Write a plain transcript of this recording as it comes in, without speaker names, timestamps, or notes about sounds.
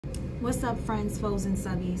What's up, friends, foes, and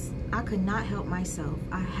subbies? I could not help myself.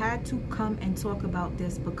 I had to come and talk about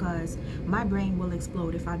this because my brain will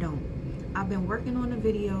explode if I don't. I've been working on a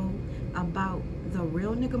video about the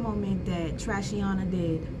real nigga moment that Trashiana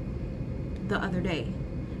did the other day.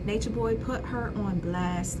 Natureboy put her on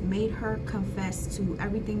blast, made her confess to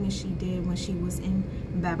everything that she did when she was in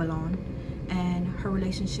Babylon and her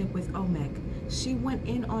relationship with Omek. She went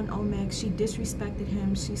in on Omek, she disrespected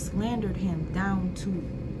him, she slandered him down to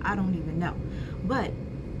I don't even know. But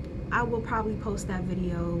I will probably post that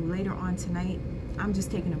video later on tonight. I'm just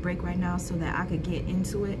taking a break right now so that I could get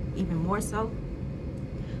into it even more so.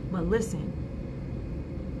 But listen,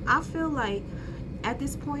 I feel like at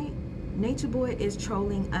this point, Natureboy is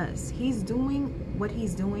trolling us. He's doing what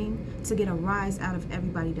he's doing to get a rise out of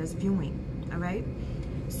everybody that's viewing, all right?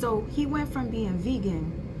 So he went from being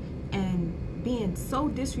vegan and being so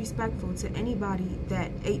disrespectful to anybody that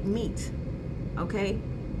ate meat, okay,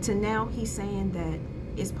 to now he's saying that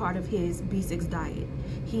it's part of his B6 diet.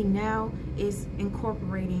 He now is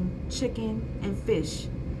incorporating chicken and fish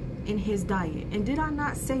in his diet. And did I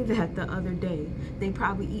not say that the other day? They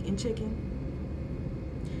probably eating chicken.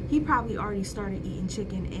 He probably already started eating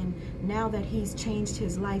chicken, and now that he's changed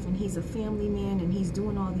his life and he's a family man and he's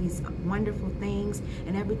doing all these wonderful things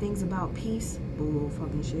and everything's about peace, bull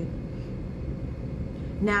fucking shit.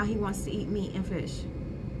 Now he wants to eat meat and fish.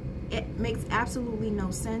 It makes absolutely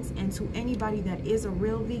no sense, and to anybody that is a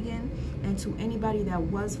real vegan and to anybody that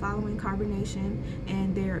was following carbonation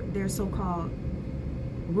and their so-called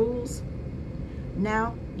rules,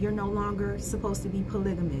 now you're no longer supposed to be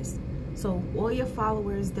polygamous. So all your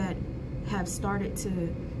followers that have started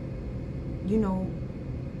to, you know,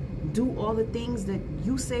 do all the things that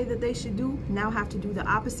you say that they should do, now have to do the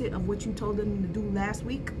opposite of what you told them to do last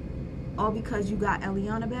week, all because you got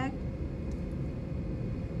Eliana back.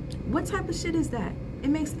 What type of shit is that? It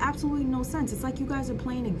makes absolutely no sense. It's like you guys are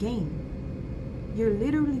playing a game. You're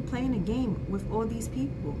literally playing a game with all these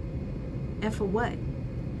people. And for what?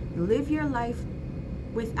 Live your life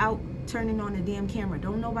without turning on a damn camera.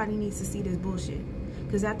 Don't nobody needs to see this bullshit.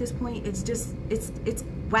 Because at this point, it's just, it's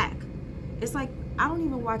whack. It's like, I don't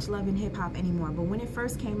even watch Love and Hip Hop anymore. But when it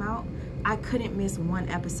first came out, I couldn't miss one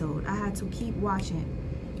episode. I had to keep watching.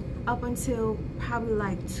 Up until probably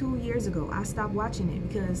like 2 years ago, I stopped watching it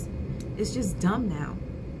because it's just dumb now.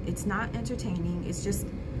 It's not entertaining. It's just,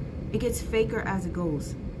 it gets faker as it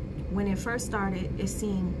goes. When it first started, it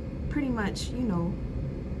seemed pretty much, you know,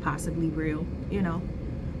 possibly real, you know.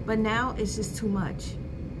 But now it's just too much.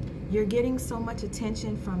 You're getting so much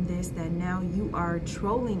attention from this that now you are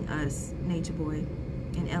trolling us, Natureboy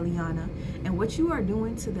and Eliana. And what you are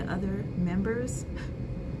doing to the other members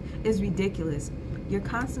is ridiculous. You're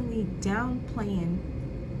constantly downplaying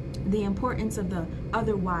the importance of the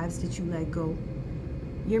other wives that you let go.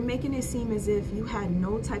 You're making it seem as if you had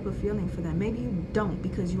no type of feeling for them. Maybe you don't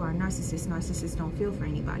because you are a narcissist. Narcissists don't feel for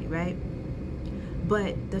anybody, right?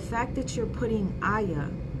 But the fact that you're putting Aya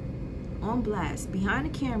on blast behind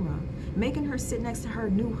the camera, making her sit next to her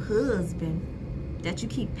new husband that you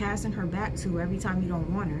keep passing her back to every time you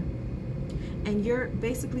don't want her, and you're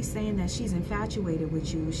basically saying that she's infatuated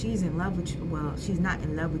with you, she's in love with you. Well, she's not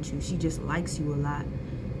in love with you, she just likes you a lot.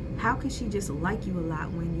 How can she just like you a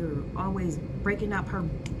lot when you're always breaking up her?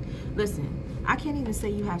 Listen, I can't even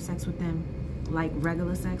say you have sex with them like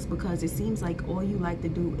regular sex, because it seems like all you like to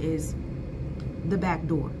do is the back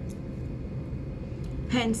door.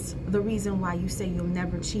 Hence the reason why you say you'll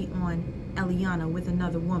never cheat on Eliana with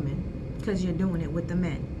another woman, because you're doing it with the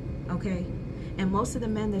men, okay? And most of the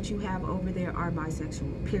men that you have over there are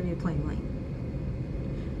bisexual, period, plain blank.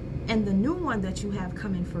 And the new one that you have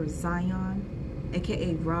coming for Zion,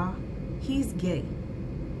 aka Ra, he's gay,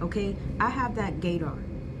 okay? I have that gaydar.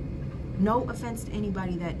 No offense to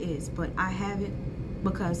anybody that is, but I have it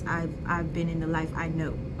because I've been in the life I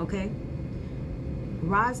know, okay?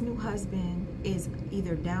 Ra's new husband is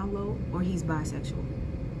either down low or he's bisexual,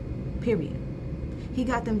 period. He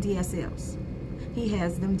got them DSLs. He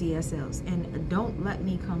has them DSLs. And don't let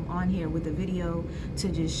me come on here with a video to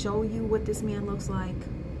just show you what this man looks like.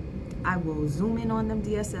 I will zoom in on them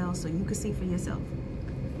DSLs so you can see for yourself.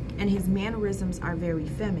 And his mannerisms are very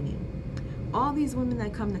feminine. All these women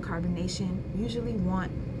that come to carbonation usually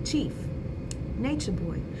want Chief,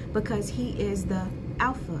 Natureboy, because he is the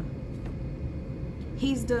alpha.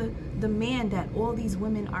 He's the man that all these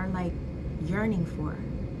women are like yearning for,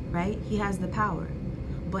 right? He has the power.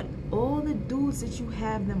 But all the dudes that you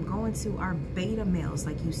have them going to are beta males,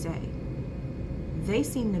 like you say. They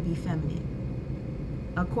seem to be feminine.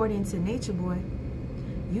 According to Natureboy,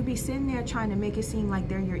 you be sitting there trying to make it seem like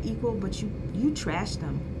they're your equal, but you trash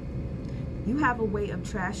them. You have a way of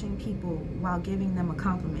trashing people while giving them a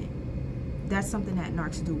compliment. That's something that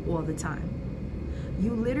narcs do all the time.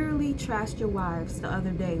 You literally trashed your wives the other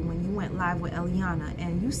day when you went live with Eliana,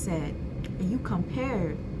 and you said, and you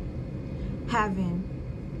compared having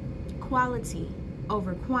quality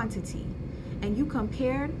over quantity, and you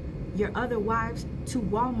compared your other wives to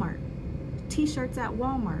Walmart, t-shirts at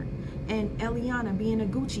Walmart, and Eliana being a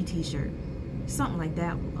Gucci t-shirt, something like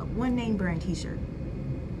that, one name brand t-shirt.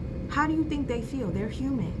 How do you think they feel? They're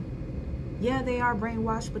human. Yeah, they are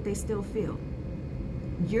brainwashed, but they still feel.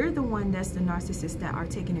 You're the one that's the narcissist that are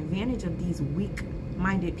taking advantage of these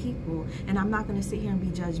weak-minded people. And I'm not going to sit here and be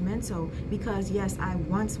judgmental, because yes, I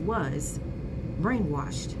once was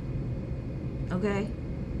brainwashed. Okay?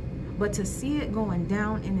 But to see it going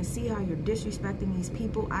down and to see how you're disrespecting these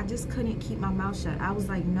people, I just couldn't keep my mouth shut. I was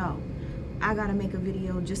like, no, I gotta make a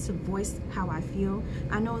video just to voice how I feel.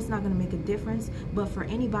 I know it's not gonna make a difference, but for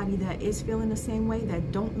anybody that is feeling the same way,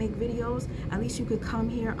 that don't make videos, at least you could come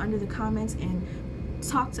here under the comments and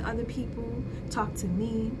talk to other people, talk to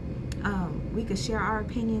me. We could share our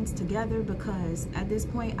opinions together, because at this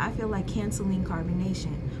point, I feel like canceling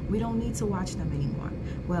Carbonation. We don't need to watch them anymore.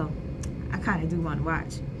 Well, I kind of do want to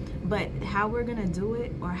watch. But how we're going to do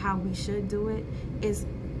it, or how we should do it, is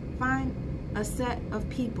find a set of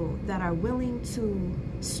people that are willing to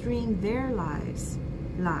stream their lives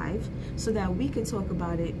live, so that we could talk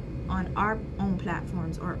about it on our own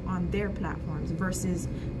platforms or on their platforms, versus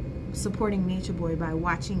supporting Natureboy by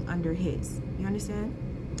watching under his. You understand?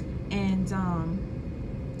 And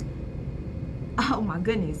oh my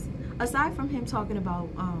goodness, aside from him talking about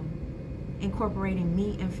incorporating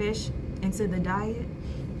meat and fish into the diet,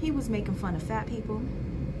 he was making fun of fat people.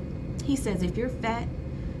 He says, if you're fat,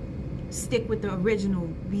 stick with the original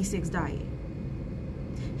B6 diet.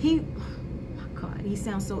 Oh my God, he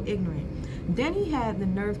sounds so ignorant. Then he had the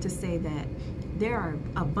nerve to say that there are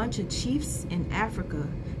a bunch of chiefs in Africa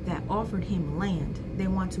that offered him land. They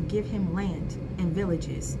want to give him land and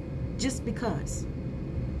villages just because.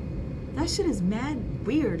 That shit is mad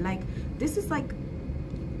weird. Like, this is like,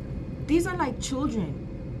 these are like children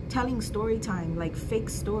telling story time, like fake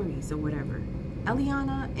stories or whatever.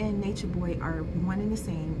 Eliana and Natureboy are one and the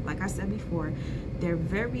same. Like I said before, they're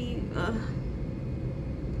very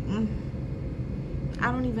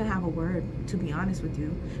I don't even have a word, to be honest with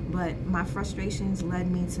you. But my frustrations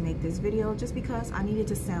led me to make this video, just because I needed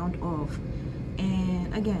to sound off.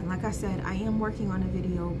 And again, like I said, I am working on a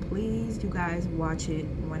video. Please, you guys, watch it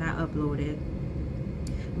when I upload it,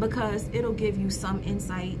 because it'll give you some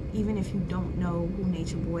insight. Even if you don't know who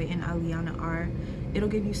Natureboy and Eliana are, it'll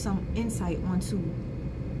give you some insight onto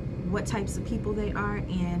what types of people they are,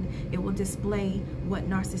 and it will display what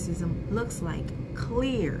narcissism looks like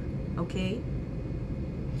clear. Okay?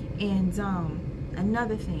 And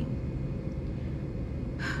another thing,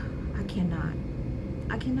 I cannot.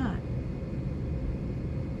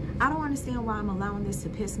 I don't understand why I'm allowing this to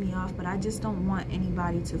piss me off, but I just don't want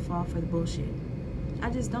anybody to fall for the bullshit.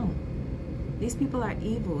 I just don't. These people are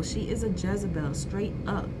evil. She is a Jezebel, straight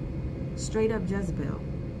up Jezebel.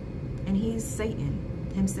 And he's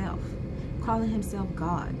Satan himself, calling himself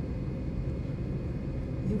God.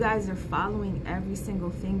 You guys are following every single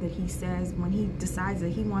thing that he says when he decides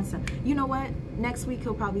that he wants to. You know what? Next week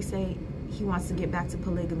he'll probably say he wants to get back to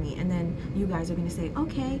polygamy, and then you guys are going to say,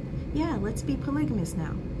 okay, yeah, let's be polygamous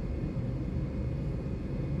now.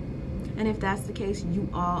 And if that's the case, you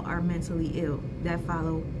all are mentally ill that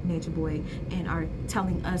follow Natureboy and are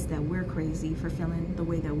telling us that we're crazy for feeling the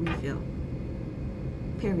way that we feel.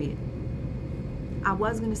 Period. I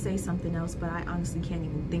was going to say something else, but I honestly can't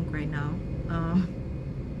even think right now.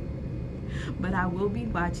 But I will be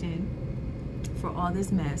watching for all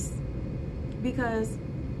this mess, because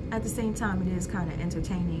at the same time, it is kind of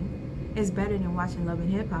entertaining. It's better than watching Love and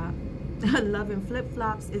Hip Hop. Love and Flip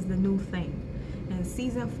Flops is the new thing. And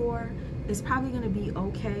season 4 is probably going to be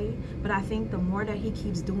okay, but I think the more that he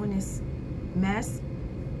keeps doing this mess,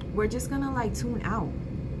 we're just going to like tune out,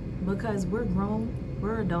 because we're grown,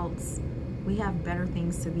 we're adults, we have better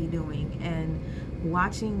things to be doing. And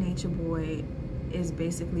watching Natureboy is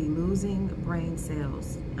basically losing brain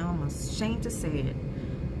cells. I'm ashamed to say it,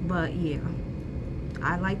 but yeah,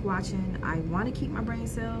 I like watching. I want to keep my brain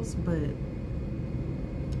cells, but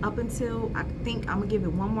up until I think I'm gonna give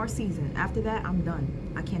it one more season. After that, I'm done.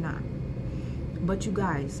 I cannot. But you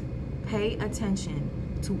guys, pay attention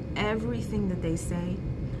to everything that they say.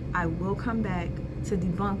 I will come back to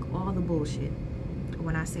debunk all the bullshit.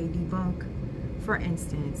 When I say debunk, for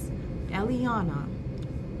instance, Eliana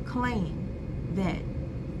claimed that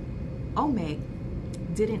Omeg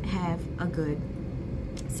didn't have a good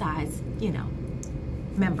size,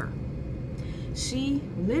 member. She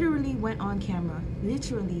literally went on camera,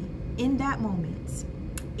 literally in that moment,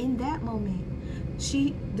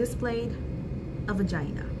 she displayed a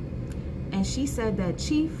vagina. And she said that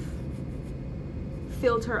Chief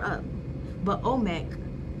filled her up, but Omek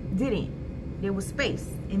didn't. There was space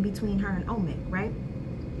in between her and Omek, right?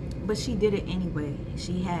 But she did it anyway.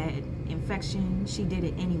 She had infection. She did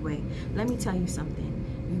it anyway. Let me tell you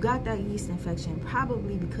something. You got that yeast infection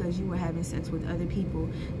probably because you were having sex with other people,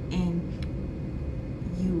 and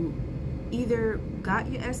you either got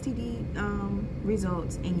your STD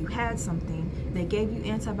results and you had something that gave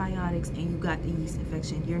you antibiotics and you got the yeast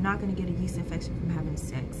infection. You're not going to get a yeast infection from having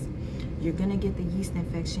sex. You're going to get the yeast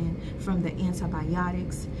infection from the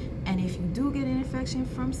antibiotics. And if you do get an infection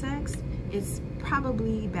from sex, it's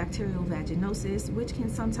probably bacterial vaginosis, which can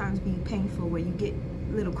sometimes be painful, where you get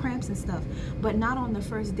little cramps and stuff, but not on the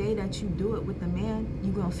first day that you do it with the man.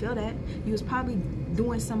 You're gonna feel that. You was probably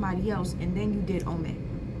doing somebody else, and then you did Omek,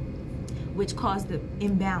 which caused the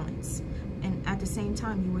imbalance. And at the same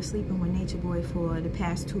time, you were sleeping with Natureboy for the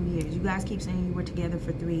past 2 years. You guys keep saying you were together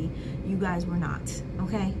for 3. You guys were not,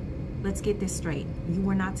 okay? Let's get this straight. You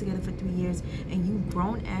were not together for 3 years, and you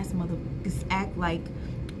grown-ass motherfuckers act like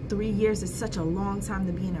 3 years is such a long time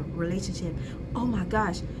to be in a relationship. Oh my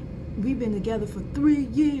gosh, we've been together for 3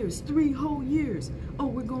 years, 3 whole years. Oh,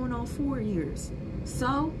 we're going on 4 years.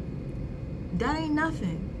 So, that ain't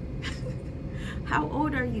nothing. How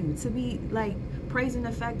old are you to be like praising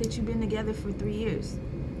the fact that you've been together for 3 years?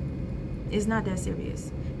 It's not that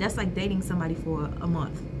serious. That's like dating somebody for a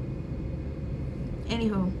month.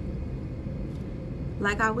 Anywho,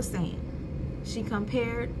 like I was saying, she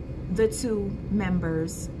compared the 2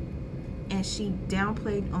 members and she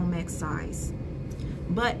downplayed Omek's size.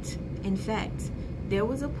 But in fact, there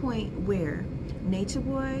was a point where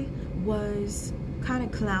Natureboy was kind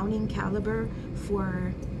of clowning Caliber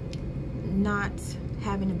for not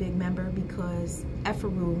having a big member, because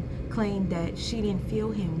FUCKERY claimed that she didn't feel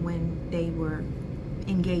him when they were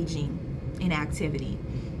engaging in activity,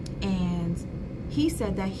 and he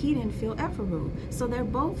said that he didn't feel FUCKERY. So they're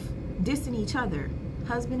both dissing each other,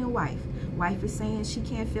 husband and wife. Wife is saying she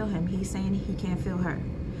can't feel him, he's saying he can't feel her.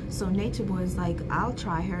 So Natureboy is like, I'll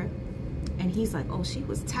try her, and he's like, oh, she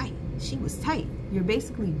was tight, she was tight. You're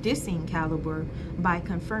basically dissing Caliber by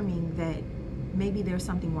confirming that maybe there's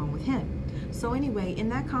something wrong with him. So anyway, in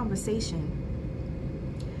that conversation,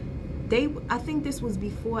 I think this was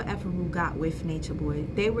before FUCKERY got with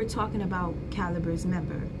Natureboy. They were talking about Caliber's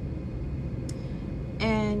member.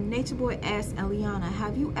 And Natureboy asked Eliana,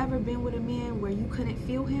 have you ever been with a man where you couldn't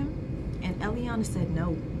feel him? And Eliana said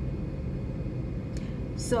no.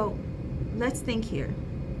 So let's think here.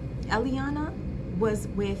 Eliana was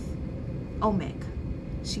with Omek.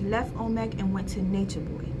 She left Omek and went to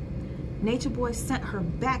Natureboy. Natureboy sent her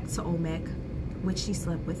back to Omek, which she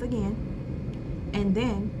slept with again, and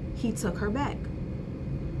then he took her back.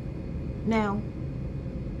 Now,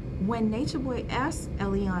 when Natureboy asked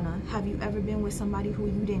Eliana, have you ever been with somebody who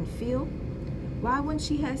you didn't feel? Why wouldn't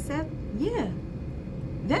she have said, yeah,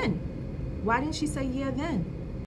 then? Why didn't she say, yeah, then?